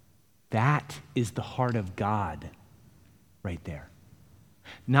 That is the heart of God right there.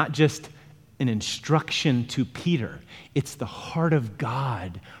 Not just an instruction to Peter. It's the heart of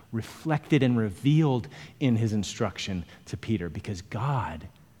God reflected and revealed in his instruction to Peter, because God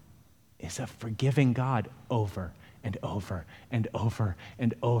is a forgiving God over and over and over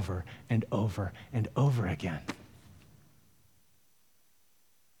and over and over and over again.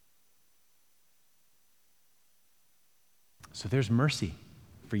 So there's mercy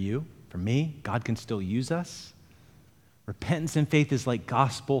for you, for me. God can still use us. Repentance and faith is like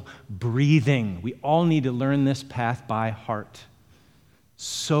gospel breathing. We all need to learn this path by heart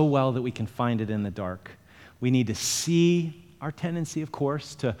so well that we can find it in the dark. We need to see our tendency, of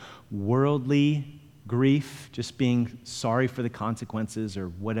course, to worldly grief, just being sorry for the consequences or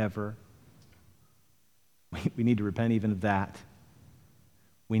whatever. We need to repent even of that.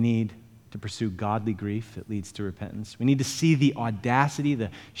 We need to pursue godly grief that leads to repentance. We need to see the audacity, the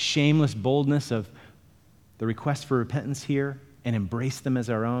shameless boldness of the request for repentance here and embrace them as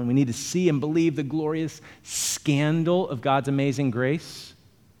our own. We need to see and believe the glorious scandal of God's amazing grace.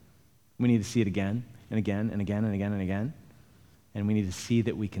 We need to see it again and again and again and again and again. And we need to see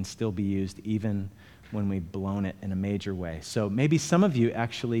that we can still be used even when we've blown it in a major way. So maybe some of you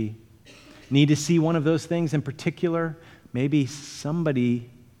actually need to see one of those things in particular. Maybe somebody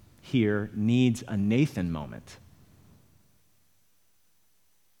here needs a Nathan moment.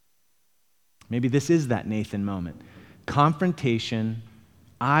 Maybe this is that Nathan moment. Confrontation,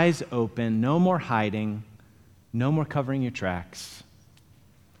 eyes open, no more hiding, no more covering your tracks.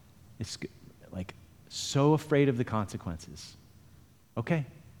 It's like so afraid of the consequences. Okay,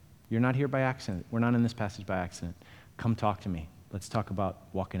 you're not here by accident. We're not in this passage by accident. Come talk to me. Let's talk about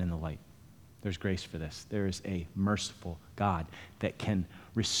walking in the light. There's grace for this. There is a merciful God that can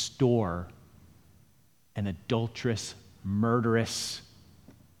restore an adulterous, murderous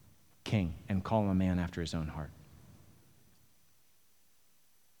king and call him a man after his own heart.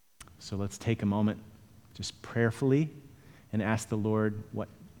 So let's take a moment just prayerfully and ask the Lord what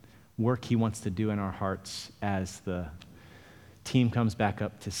work he wants to do in our hearts as the team comes back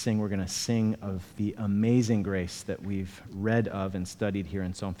up to sing. We're going to sing of the amazing grace that we've read of and studied here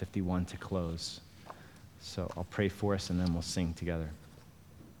in Psalm 51 to close. So I'll pray for us and then we'll sing together.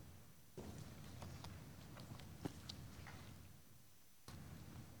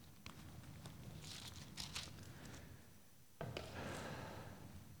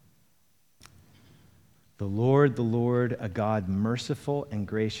 The Lord, a God merciful and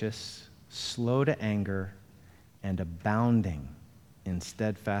gracious, slow to anger, and abounding in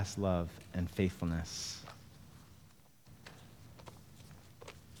steadfast love and faithfulness.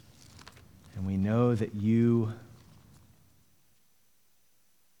 And we know that you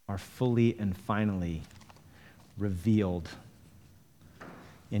are fully and finally revealed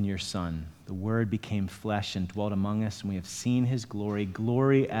in your Son. The Word became flesh and dwelt among us, and we have seen his glory,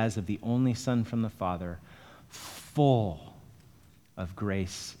 glory as of the only Son from the Father, full of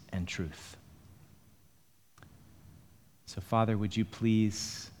grace and truth. So, Father, would you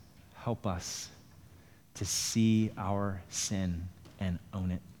please help us to see our sin and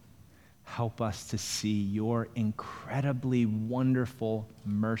own it? Help us to see your incredibly wonderful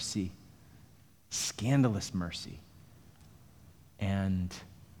mercy, scandalous mercy, and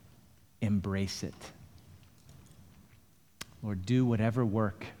embrace it. Lord, do whatever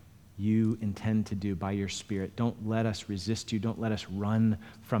work you intend to do by your Spirit. Don't let us resist you. Don't let us run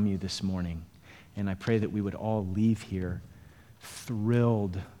from you this morning. And I pray that we would all leave here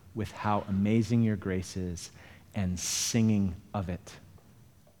thrilled with how amazing your grace is and singing of it.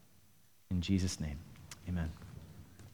 In Jesus' name, amen.